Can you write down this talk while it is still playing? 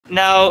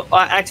Now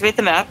activate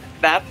the map.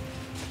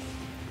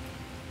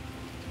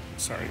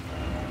 Sorry.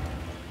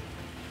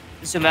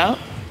 Zoom out.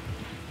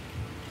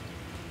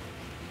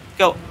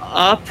 Go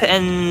up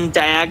and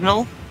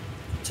diagonal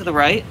to the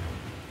right.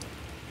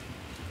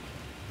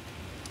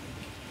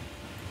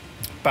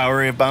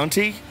 Bowery of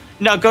Bounty?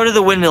 No, go to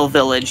the windmill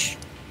village.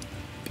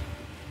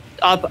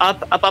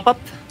 Up.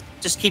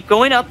 Just keep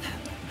going up.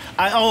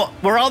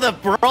 Where all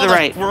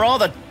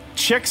the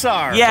chicks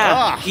are.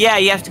 Yeah, Ugh. yeah,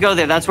 you have to go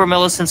there. That's where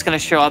Millicent's gonna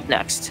show up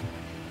next.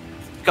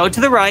 Go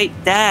to the right,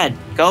 Dad.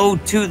 Go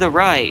to the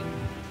right.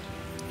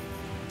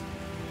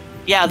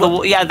 Yeah,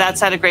 that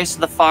side of Grace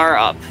to the far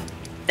up.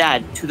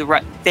 Dad, to the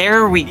right.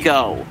 There we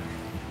go.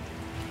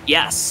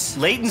 Yes.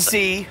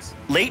 Latency.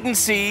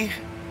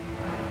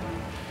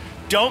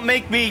 Don't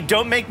make me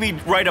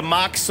write a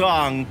mock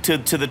song to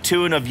the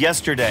tune of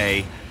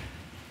Yesterday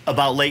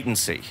about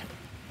latency.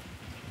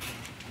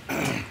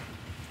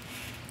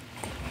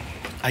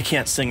 I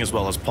can't sing as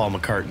well as Paul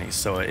McCartney,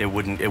 so it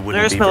wouldn't There's be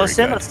very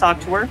Millicent. good. Let's talk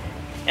to her.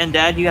 And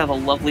Dad, you have a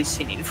lovely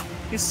singing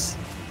voice.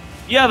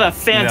 You have a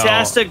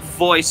fantastic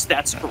voice.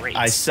 That's great.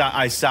 I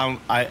sound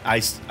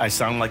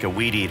like a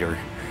weed eater.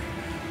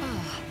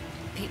 Oh,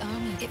 the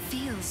army. It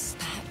feels.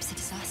 Perhaps it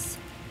is us.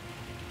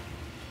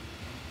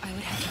 I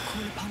would have to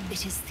call upon.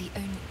 It is the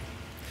only.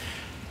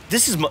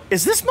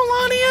 Is this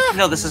Melania?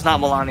 No, this is not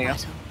Melania.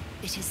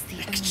 It is the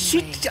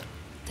only way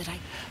that I.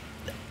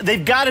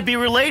 They've got to be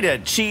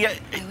related. She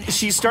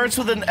starts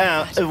with an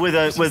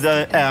with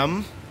a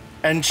M,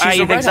 and she's a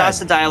you've redhead.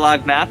 exhausted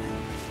dialogue map.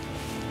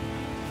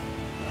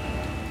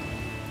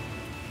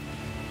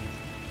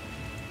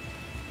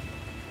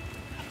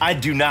 I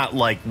do not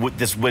like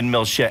this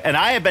windmill shit, and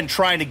I have been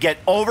trying to get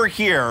over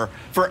here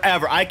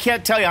forever. I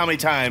can't tell you how many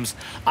times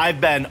I've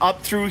been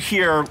up through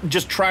here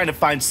just trying to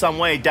find some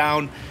way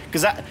down.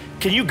 Because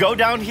can you go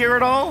down here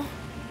at all?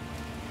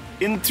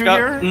 Through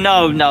here?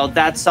 No,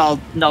 that's all.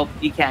 No,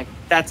 you can't.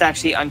 That's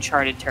actually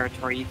uncharted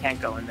territory. You can't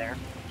go in there.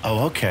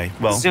 Oh, okay.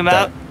 Well, zoom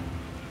out.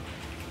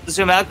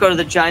 Zoom out. Go to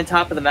the giant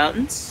top of the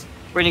mountains.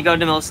 We're gonna go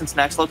to Millicent's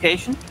next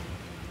location.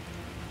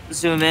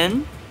 Zoom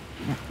in.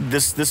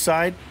 This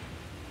side.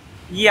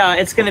 Yeah,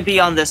 it's gonna be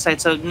on this side.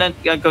 So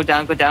go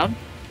down. Go down.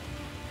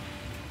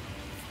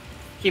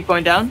 Keep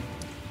going down.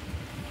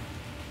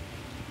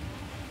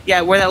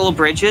 Yeah, where that little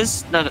bridge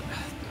is. No.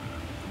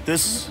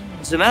 This.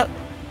 Zoom out. All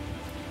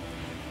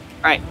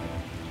right.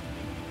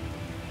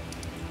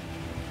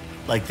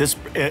 Like this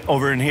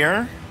over in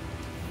here?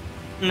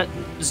 No,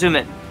 zoom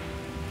in.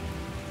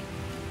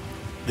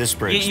 This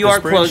bridge. You are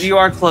close. You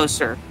are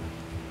closer.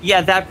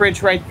 Yeah, that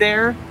bridge right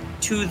there.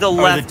 To the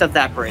left of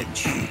that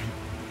bridge.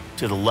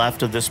 To the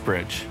left of this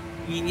bridge.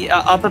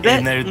 Up a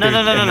bit.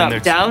 No.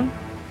 Down.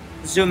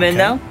 Zoom in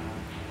now.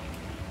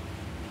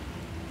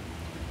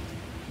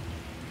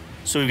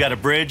 So we've got a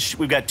bridge.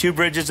 We've got two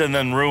bridges and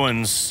then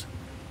ruins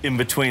in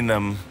between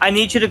them. I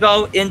need you to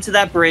go into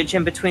that bridge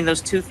in between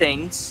those two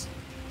things.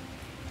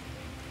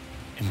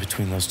 In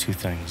between those two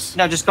things.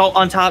 No, just go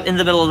on top in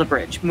the middle of the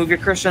bridge. Move your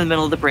cursor in the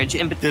middle of the bridge.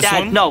 This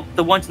one? No,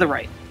 the one to the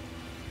right.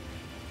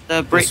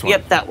 The bridge. One.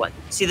 Yep, that one.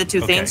 See the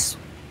two things?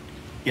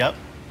 Yep.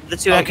 The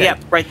two. Okay.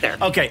 Yep, right there.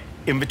 Okay.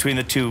 In between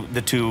the two.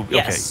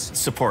 Yes. Okay.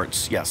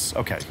 Supports. Yes.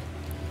 Okay.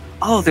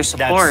 Oh, they're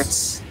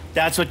supports.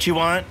 That's what you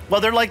want.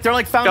 Well, they're like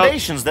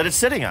foundations that it's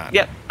sitting on.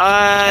 Yep.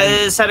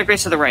 Side of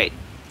Grace to the right.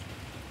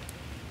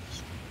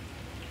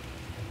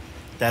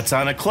 That's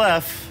on a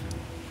cliff.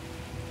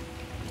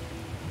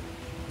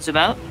 Zoom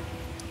out.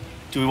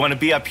 Do we want to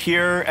be up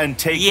here and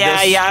take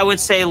this? Yeah, I would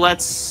say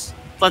let's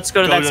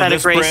go to that side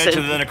of Grace. Bridge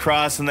and then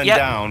across and then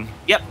down.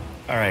 Yep.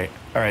 All right.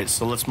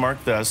 So let's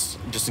mark this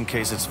just in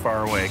case it's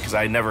far away because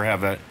I never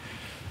have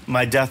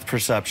my depth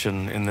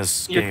perception in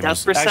this game. Your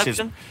depth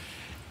perception?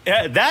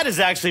 Yeah, that is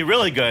actually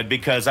really good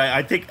because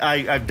I think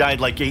I've died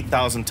like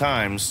 8,000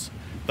 times.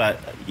 But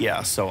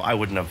yeah, so I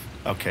wouldn't have.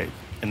 Okay.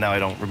 And now I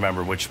don't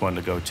remember which one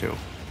to go to.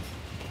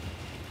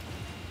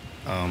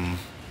 All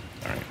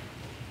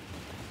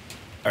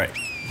right.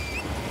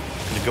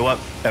 I'm gonna go up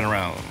and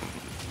around.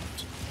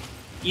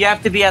 You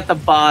have to be at the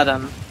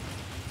bottom.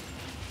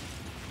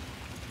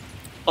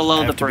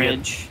 Below the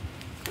bridge.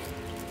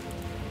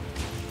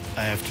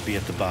 I have to be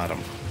at the bottom.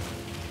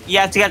 You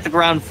have to get the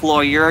ground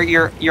floor.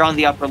 You're on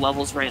the upper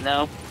levels right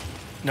now.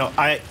 No,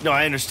 I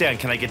understand.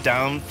 Can I get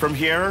down from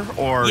here,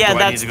 or yeah, do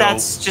I need to go?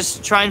 that's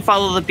just try and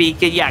follow the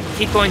beacon. Yeah,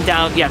 keep going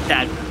down. Yeah,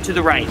 that to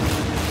the right.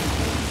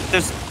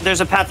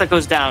 There's a path that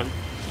goes down.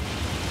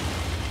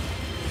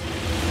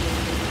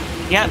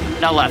 Yeah,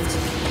 now left.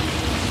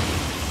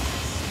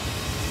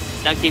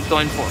 Now keep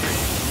going forward.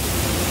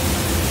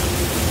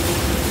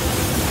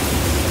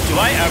 Do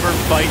I ever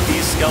fight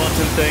these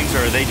skeleton things, or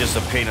are they just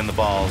a pain in the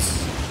balls?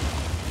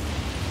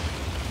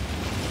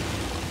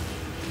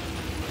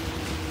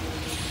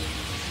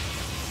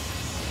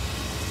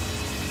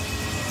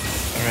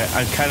 All right,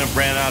 I kind of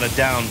ran out of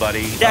down,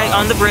 buddy. Yeah,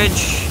 on the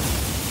bridge.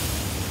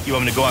 You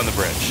want me to go on the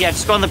bridge? Yeah,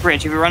 just go on the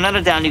bridge. If you run out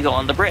of down, you go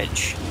on the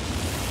bridge.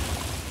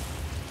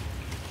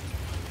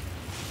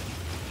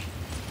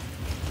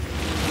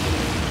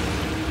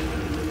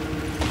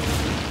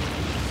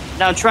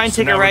 Now try and So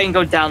take a now right and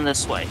go down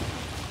this way.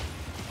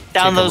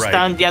 Down Take a those right.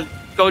 down. Yeah,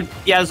 go.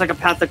 Yeah, there's like a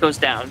path that goes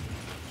down.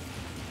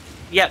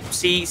 Yep.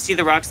 See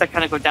the rocks that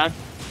kind of go down.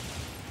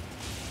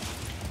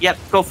 Yep.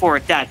 Go for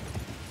it, Dad.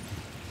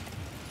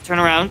 Turn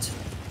around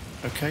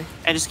Okay.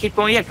 and just keep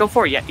going. Yeah, go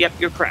for it. Yep.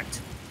 You're correct.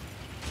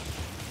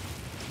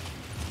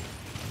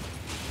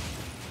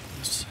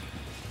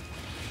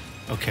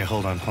 Okay,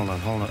 hold on.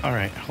 All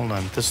right, hold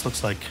on. This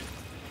looks like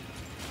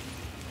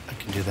I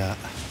can do that.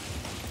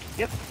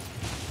 Yep.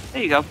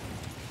 There you go.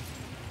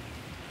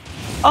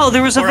 Oh,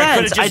 there was a Or I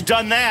could vent. have just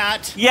done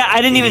that. Yeah,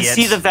 I didn't even Idiots.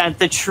 see the vent.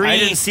 The tree. I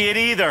didn't see it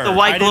either. The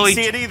white I didn't glowy-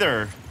 see it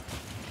either.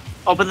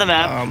 Open the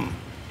map.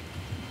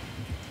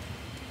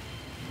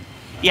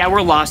 Yeah,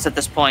 we're lost at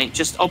this point.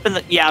 Just open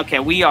the. Yeah, okay.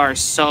 We are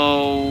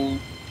so.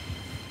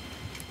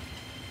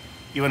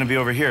 You want to be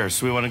over here,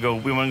 so we want to go.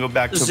 We want to go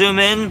back to. Zoom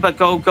in, but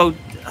go.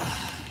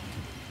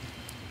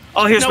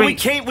 Oh, here's No, where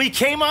we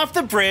came off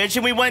the bridge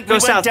and we went. Go we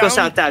south. Went down. Go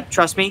south, Dad.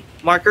 Trust me.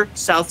 Marker.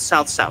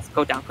 South.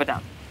 Go down.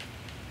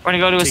 We're gonna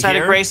go to a To site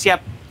here? of grace.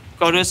 Yep.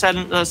 Go to a site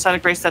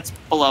of grace that's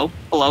below.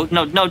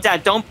 No,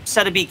 Dad. Don't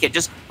set a beacon.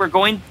 Just we're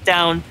going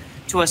down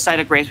to a site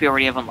of grace we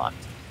already have unlocked.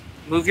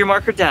 Move your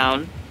marker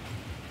down.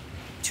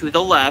 To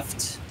the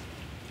left.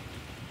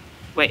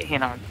 Wait,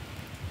 hang on.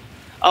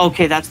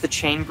 Okay, that's the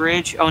chain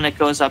bridge. Oh, and it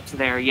goes up to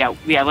there. Yeah.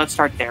 Let's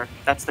start there.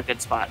 That's the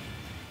good spot.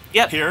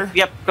 Yep. Here?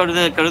 Yep. Go to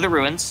the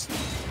ruins.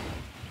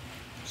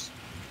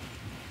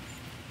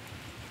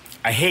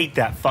 I hate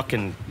that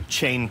fucking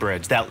chain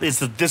bridge.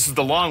 This is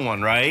the long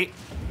one, right?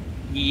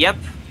 Yep.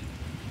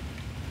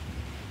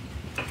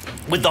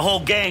 With the whole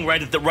gang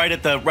right at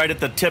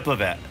the tip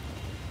of it.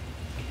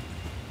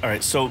 All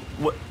right. So,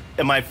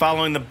 am I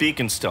following the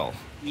beacon still?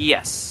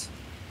 Yes.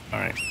 All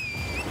right.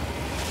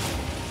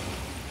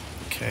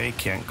 Okay,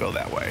 can't go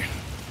that way.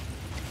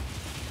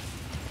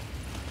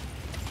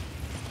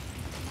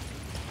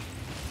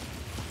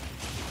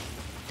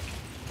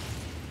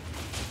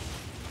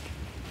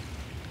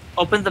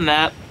 Open the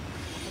map.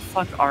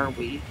 Where the fuck are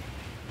we?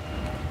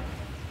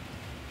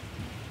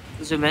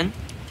 Zoom in.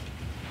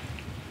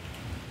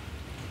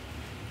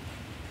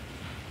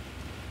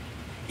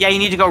 Yeah, you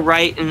need to go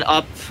right and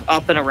up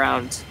and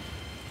around.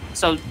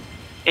 So,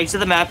 exit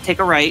the map, take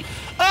a right.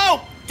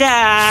 Oh!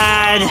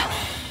 Dad!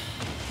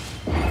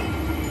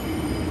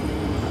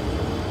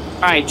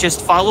 Alright,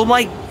 just follow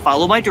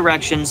my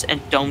directions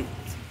and don't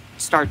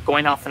start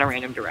going off in a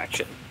random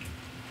direction.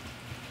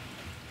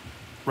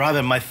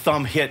 Rather, my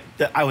thumb hit.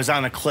 I was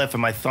on a cliff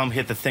and my thumb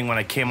hit the thing when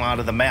I came out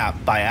of the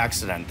map by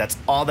accident. That's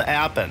all that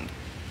happened.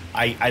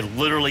 I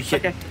literally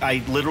hit. Okay.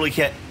 I literally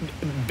hit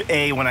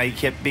A when I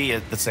hit B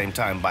at the same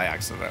time by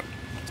accident.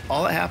 That's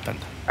all that happened.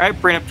 Alright,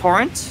 bring up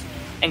Torrent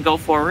and go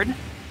forward.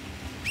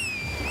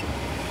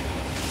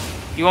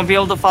 You won't be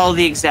able to follow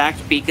the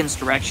exact beacon's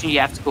direction. You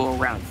have to go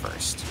around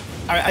first.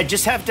 I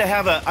just have to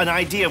have an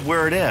idea of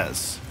where it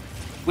is.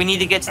 We need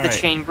to get to the Alright.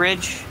 chain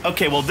bridge.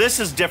 Okay, well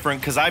this is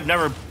different because I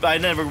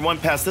never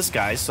went past this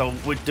guy, so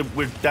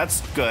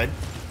that's good.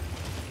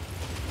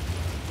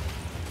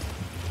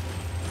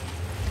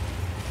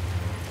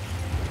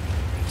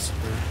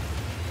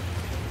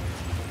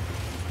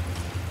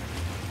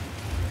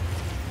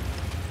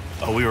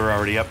 Oh, we were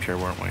already up here,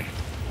 weren't we?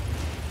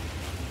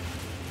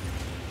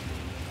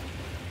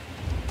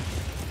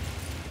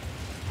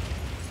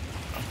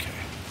 Okay.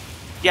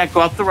 Yeah,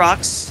 go up the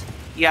rocks.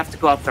 You have to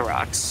go up the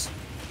rocks.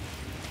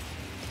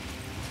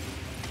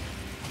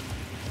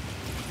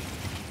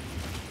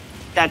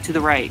 That to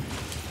the right.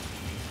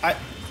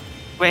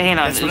 Wait, hang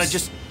on. That's what I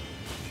just.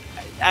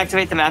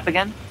 Activate the map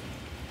again.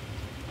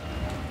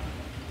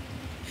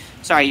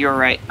 Sorry, you were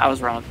right. I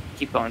was wrong.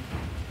 Keep going.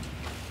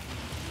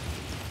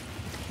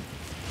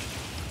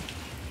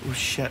 Oh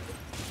shit.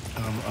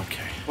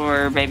 Okay.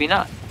 Or maybe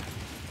not.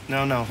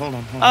 No, hold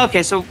on.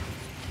 Okay, so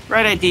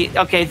right ID.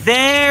 Okay,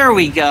 there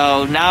we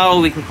go. Now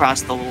we can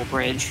cross the little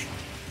bridge.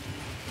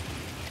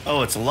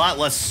 Oh, it's a lot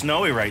less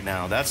snowy right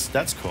now.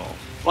 That's cool.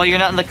 Well, you're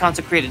not in the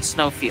consecrated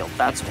snowfield.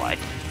 That's why.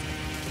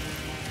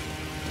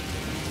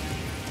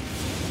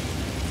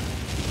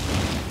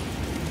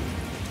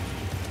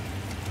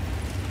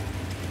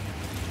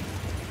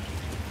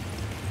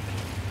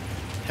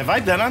 Have I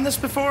been on this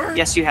before?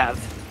 Yes, you have.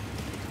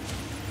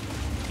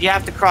 You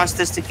have to cross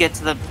this to get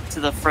to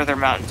the further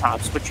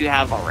mountaintops, which you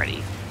have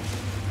already.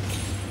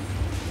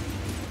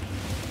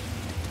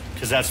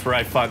 Because that's where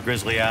I fought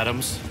Grizzly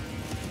Adams.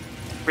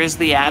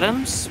 Grizzly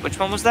Adams? Which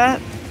one was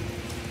that?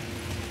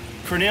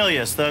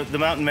 Cornelius, the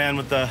mountain man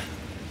with the...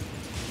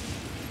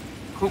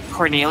 Who,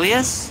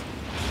 Cornelius?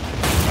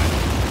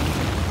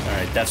 All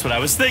right, that's what I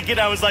was thinking.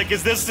 I was like,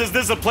 is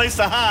this a place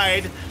to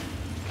hide?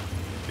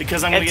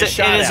 Because I'm going to get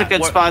shot at. It is a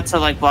good spot to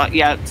like block.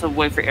 Yeah, to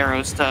wait for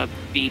arrows to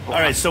be blocked. All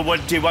right, so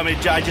what do you want me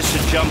to do? I just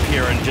should jump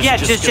here and just yeah,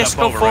 get just up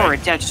go over, forward.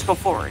 right? Yeah, just go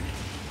forward.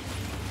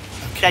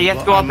 Okay, Yeah, you have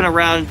to go up and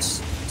around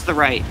to the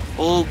right.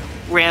 Little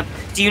ramp.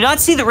 Do you not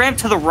see the ramp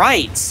to the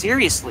right?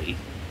 Seriously.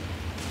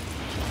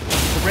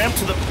 The ramp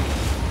to the...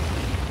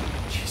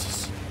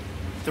 Jesus.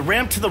 The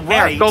ramp to the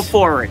There, right... go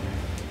forward.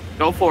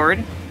 Go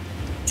forward.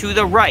 To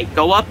the right.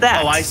 Go up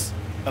that. Oh,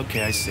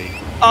 Okay, I see.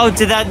 Oh,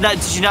 did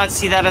you not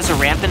see that as a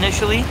ramp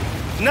initially?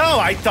 No,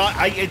 I thought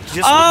it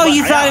just. Oh,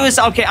 you thought yeah. it was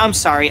okay. I'm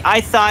sorry. I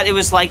thought it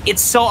was like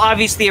it's so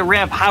obviously a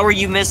ramp. How are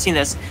you missing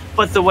this?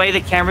 But the way the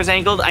camera's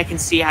angled, I can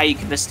see how you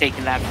can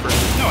mistaken that for.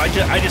 No,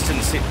 I just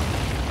didn't see.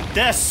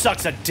 This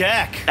sucks a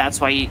dick. That's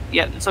why you.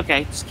 Yeah, it's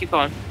okay. Just keep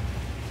going.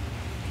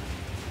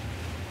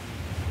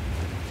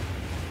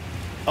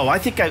 Oh, I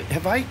think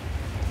have I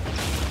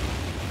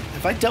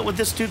dealt with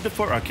this dude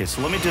before? Okay,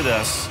 so let me do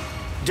this.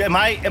 Am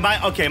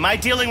I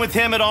dealing with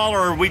him at all, or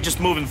are we just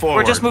moving forward?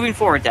 We're just moving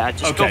forward, Dad.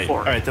 Just okay. go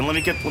forward. All right, then let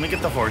me get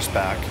the horse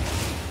back.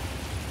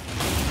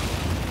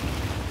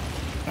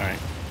 All right.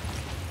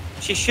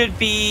 She should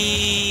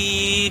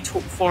be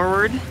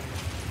forward.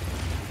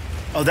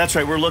 Oh, that's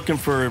right. We're looking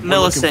for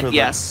Millicent.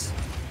 Yes,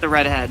 the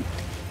redhead.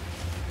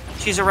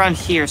 She's around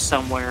here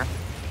somewhere.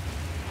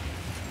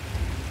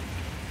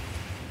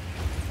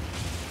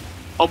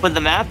 Open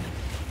the map.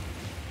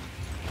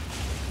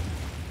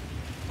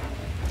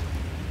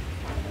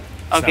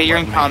 Okay, you're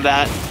in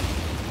combat.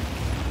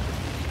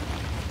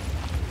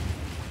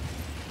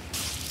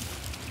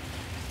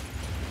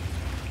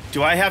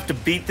 Do I have to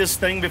beat this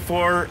thing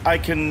before I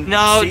can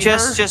No, see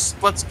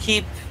just let's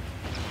keep...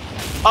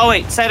 Oh,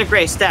 wait, side of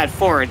grace, Dad,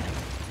 forward.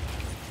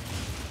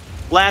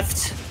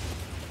 Left.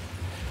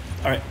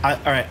 All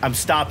right, I'm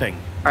stopping.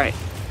 All right.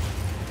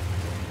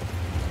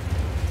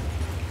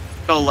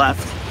 Go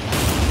left.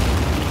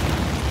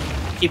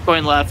 Keep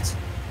going left.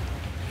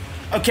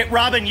 Okay,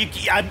 Robin,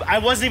 I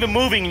wasn't even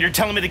moving, and you're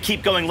telling me to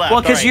keep going left.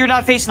 Well, because you're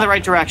not facing the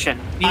right direction.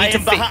 You need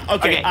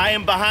okay, I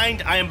am behind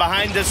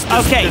this.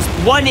 Okay,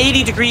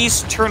 180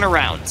 degrees, turn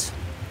around.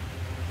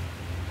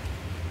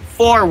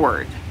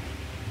 Forward.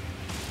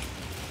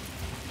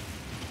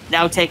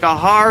 Now take a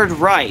hard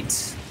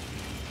right.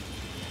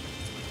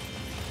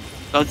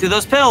 Go through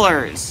those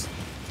pillars.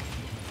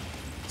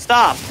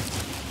 Stop.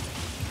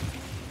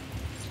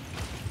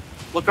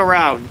 Look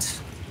around.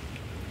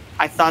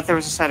 I thought there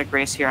was a side of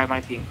grace here. I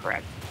might be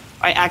incorrect.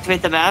 All right,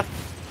 activate the map.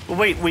 Well,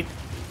 wait.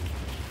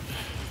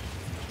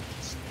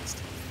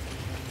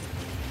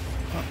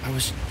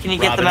 Can you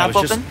get the map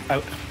open?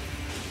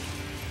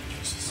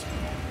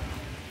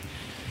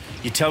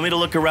 You tell me to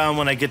look around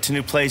when I get to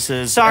new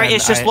places. Sorry,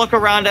 it's just look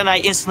around and I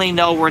instantly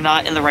know we're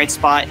not in the right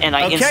spot. And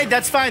okay,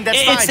 that's fine.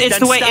 That's fine. It's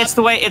the way. It's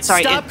the way. It's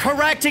sorry. Stop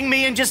correcting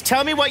me and just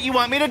tell me what you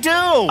want me to do.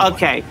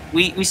 Okay,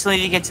 we still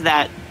need to get to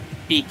that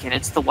beacon.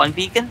 It's the one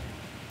beacon.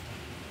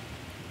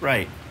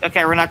 Right.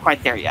 Okay, we're not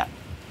quite there yet.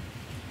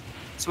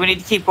 So we need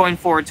to keep going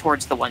forward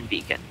towards the one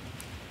beacon.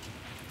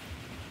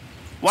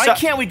 Why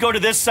can't we go to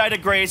this side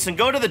of grace and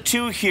go to the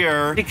two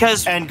here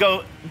and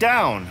go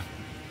down?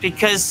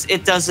 Because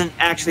it doesn't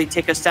actually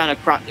take us down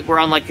across. We're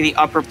on like the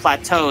upper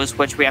plateaus,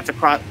 which we have to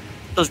cross.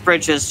 Those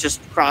bridges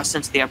just cross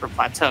into the upper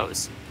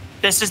plateaus.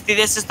 This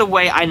is the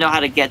way I know how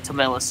to get to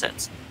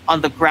Millicent,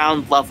 on the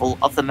ground level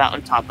of the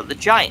mountaintop of the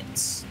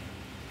giants.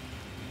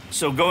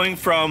 So going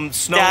from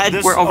snow.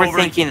 Dad, we're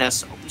overthinking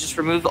this. Just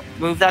remove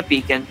that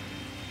beacon.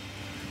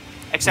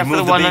 Except for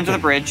the one under the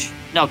bridge.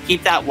 No,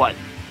 keep that one.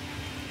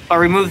 But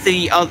remove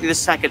the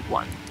second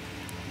one.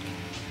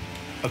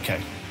 Okay.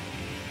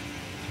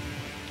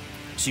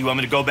 So you want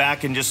me to go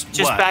back and just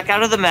back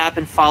out of the map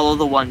and follow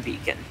the one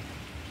beacon.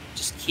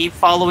 Just keep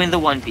following the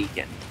one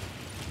beacon.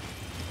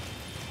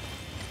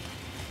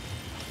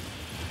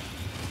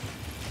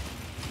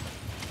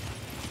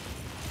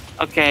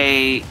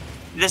 Okay,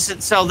 this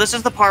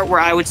is the part where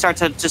I would start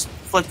to just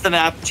flip the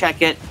map,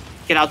 check it,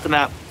 get out the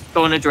map,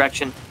 go in a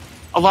direction.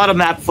 A lot of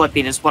map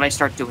flipping is what I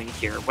start doing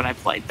here when I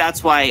play.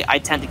 That's why I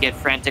tend to get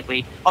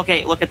frantically,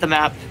 okay, look at the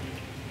map,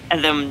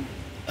 and then...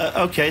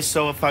 okay,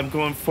 so if I'm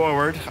going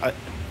forward,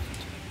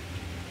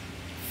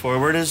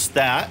 forward is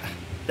that.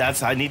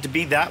 I need to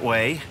be that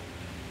way.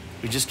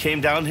 We just came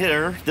down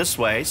here, this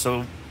way,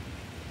 so...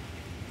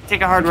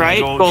 Take a hard right,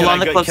 go along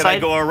the cliffside. Can I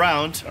go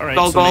around? All right.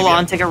 Go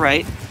along, take a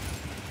right.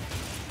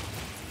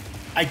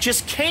 I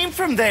just came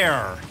from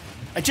there.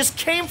 I just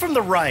came from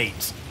the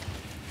right.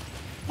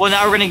 Well,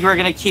 now we're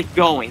gonna keep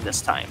going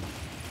this time.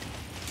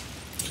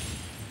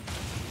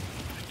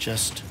 I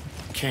just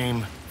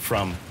came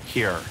from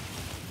here.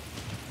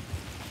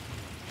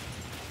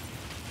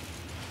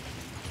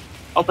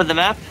 Open the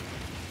map.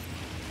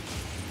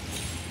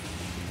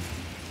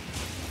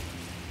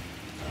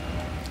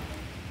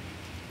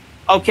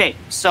 Okay,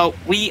 so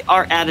we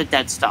are at a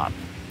dead stop.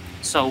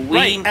 So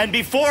Right, and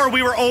before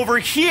we were over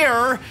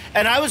here,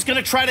 and I was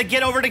gonna try to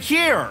get over to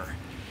here.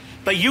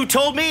 But you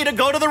told me to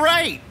go to the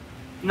right.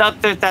 No,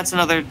 that's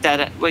another dead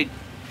end. Wait,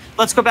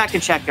 let's go back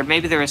and check there.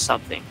 Maybe there is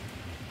something.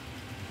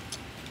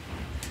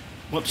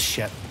 Whoops,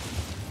 shit.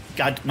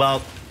 God,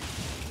 well...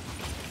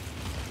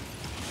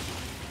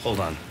 Hold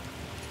on.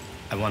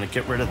 I want to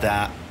get rid of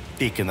that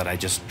beacon that I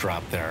just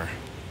dropped there.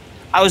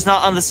 I was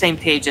not on the same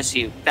page as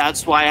you.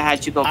 That's why I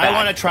had you go back. I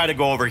want to try to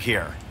go over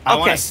here. I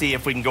want to see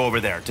if we can go over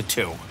there to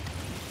 2.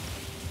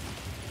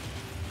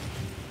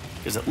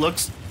 Because it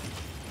looks...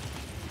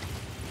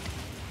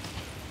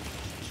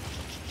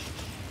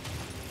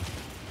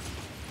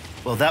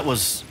 Well, that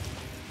was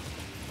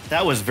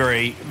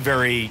very,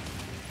 very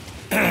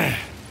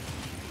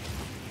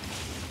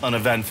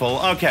uneventful.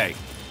 Okay.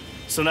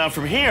 So now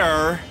from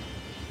here,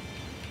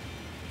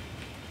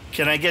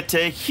 can I get to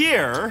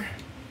here?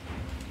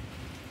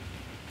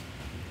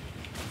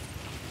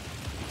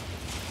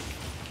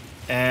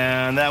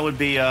 And that would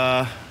be,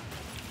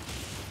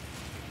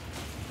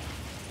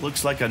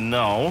 looks like a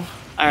no.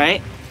 All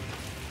right.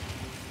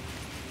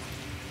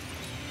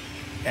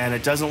 And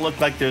it doesn't look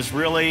like there's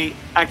really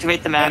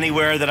Activate the map.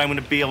 anywhere that I'm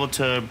going to be able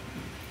to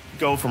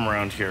go from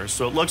around here.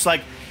 So it looks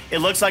like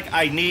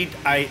I need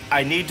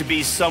to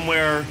be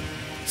somewhere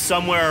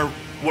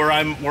where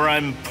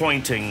I'm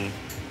pointing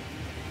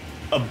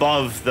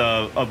above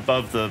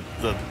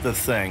the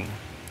thing.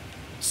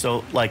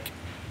 So like,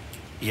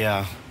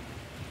 yeah.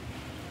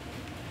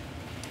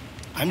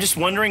 I'm just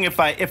wondering if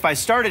I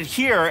started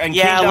here and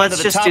came down to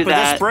the top of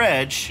this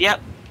bridge.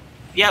 Yep.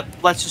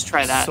 Let's just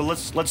try that. So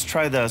let's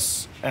try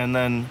this, and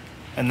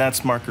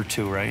that's marker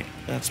 2, right?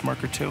 That's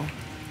marker 2, or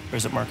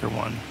is it marker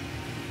 1?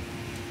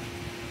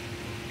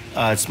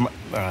 It's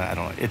I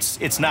don't know.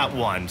 It's not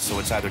 1, so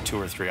it's either 2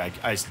 or 3. I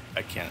can't.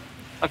 Okay.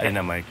 I didn't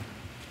have my.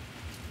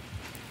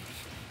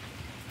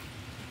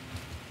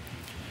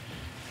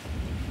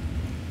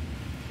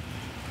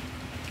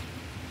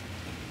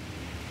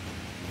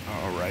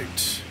 All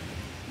right.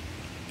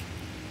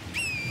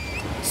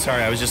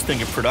 Sorry, I was just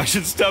thinking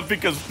production stuff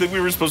because we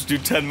were supposed to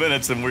do 10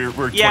 minutes and we're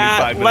 25 minutes.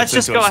 Yeah, let's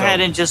just into go it,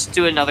 ahead and just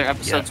do another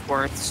episode's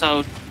worth.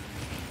 So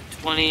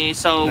 20.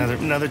 So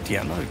another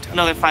 10.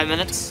 Another 5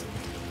 minutes.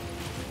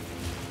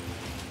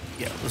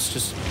 Yeah, let's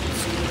just.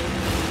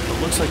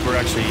 It looks like we're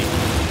actually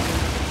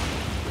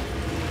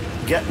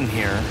getting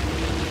here.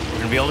 We're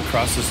gonna be able to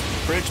cross this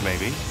bridge,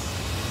 maybe.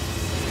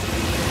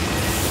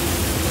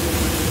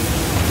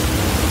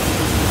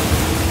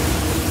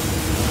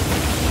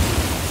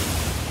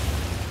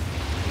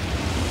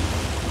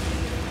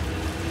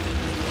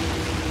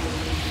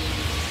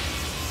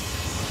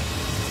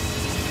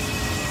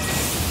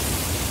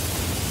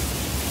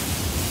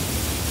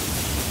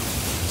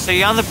 So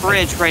you're on the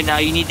bridge right now.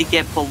 You need to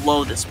get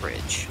below this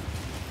bridge.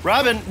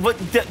 Robin, what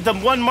the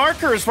one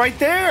marker is right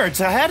there. It's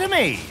ahead of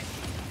me.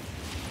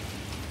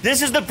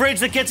 This is the bridge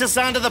that gets us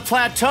onto the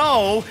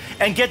plateau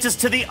and gets us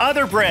to the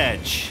other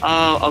bridge.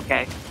 Oh,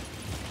 okay.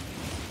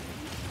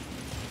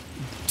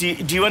 Do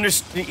you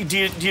understand? Do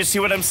you see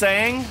what I'm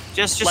saying?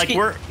 Just like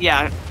we're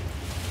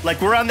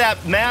on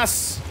that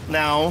mass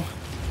now.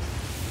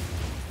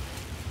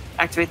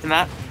 Activate the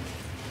map.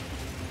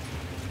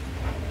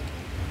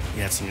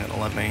 Yeah, it's not gonna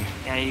let me.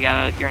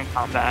 Yeah, you're in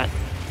combat.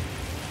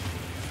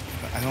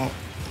 I don't.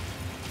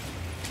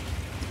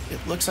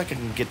 It looks like I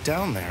can get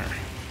down there.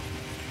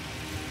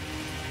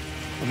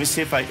 Let me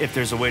see if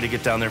there's a way to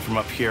get down there from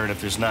up here, and if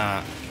there's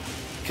not,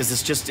 because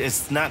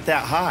it's not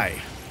that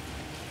high.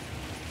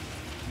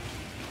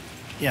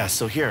 Yeah,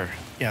 so here.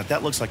 Yeah,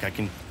 that looks like I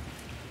can.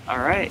 All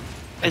right.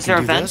 Is there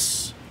a vent?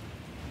 This?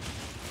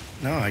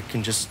 No, I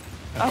can just.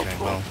 Okay, Oh,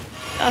 cool. well.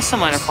 That's some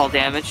minor fall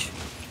damage.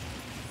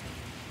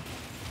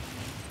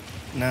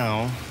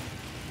 Now.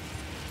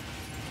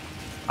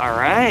 All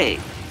right.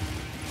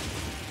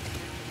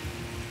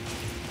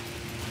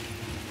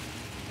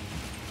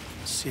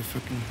 Let's see if we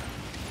can.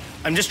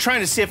 I'm just trying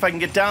to see if I can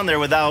get down there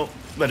without.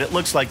 But it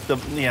looks like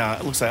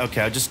it looks like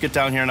okay. I'll just get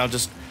down here and I'll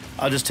just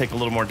take a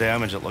little more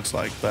damage. It looks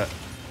like, but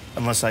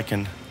unless I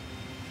can.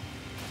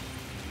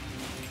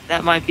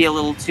 That might be a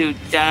little too.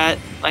 That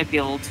might be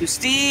a little too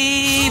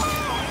steep.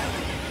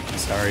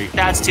 Sorry.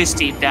 That's too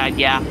steep, Dad.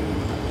 Yeah.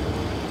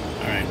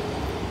 All right.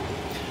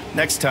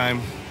 Next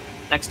time.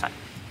 Next time.